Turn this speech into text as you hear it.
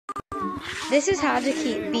this is how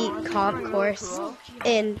to beat comp course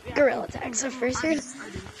in Gorilla Tag. So first you're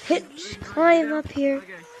pitch, climb up here,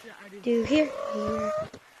 do here,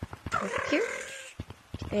 here,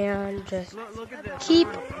 and just keep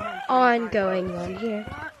on going on here.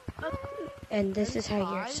 And this is how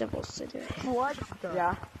you're supposed to do it.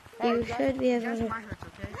 Yeah. You should be able to,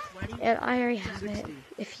 and I already have it.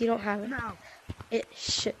 If you don't have it, it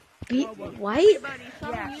should be white.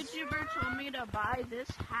 Some YouTuber told me to buy this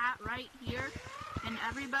hat right here, and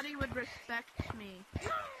everybody would respect me.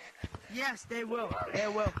 Yes, they will. They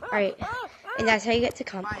will. Alright, and that's how you get to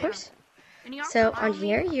comp course. So on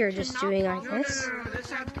here, you're just doing like this.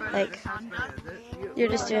 Like, you're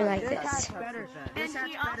just doing like this.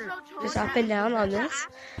 Just up and down on this.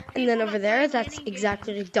 And then over there, that's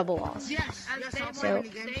exactly double walls. So,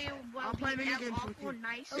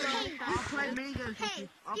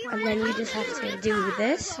 and then you just have to do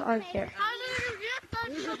this on here.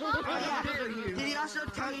 Did he also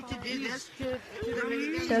tell you to do this to the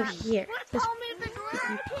minigame? So here, just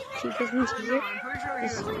keep this into here.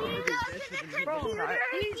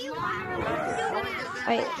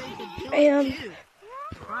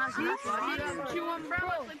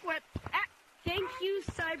 Thank you,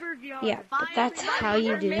 Cyber. Yeah, but that's how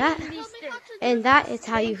you do that. And that is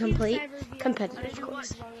how you complete competitive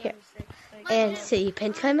course. Here. And so you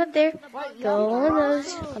pin climb up there, go on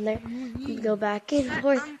those, on there, go back and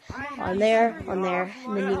forth, on there, and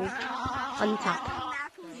then you on the top.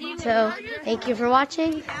 So, thank you for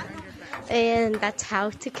watching, and that's how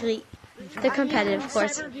to complete the competitive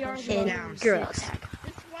course in Gorilla Tag.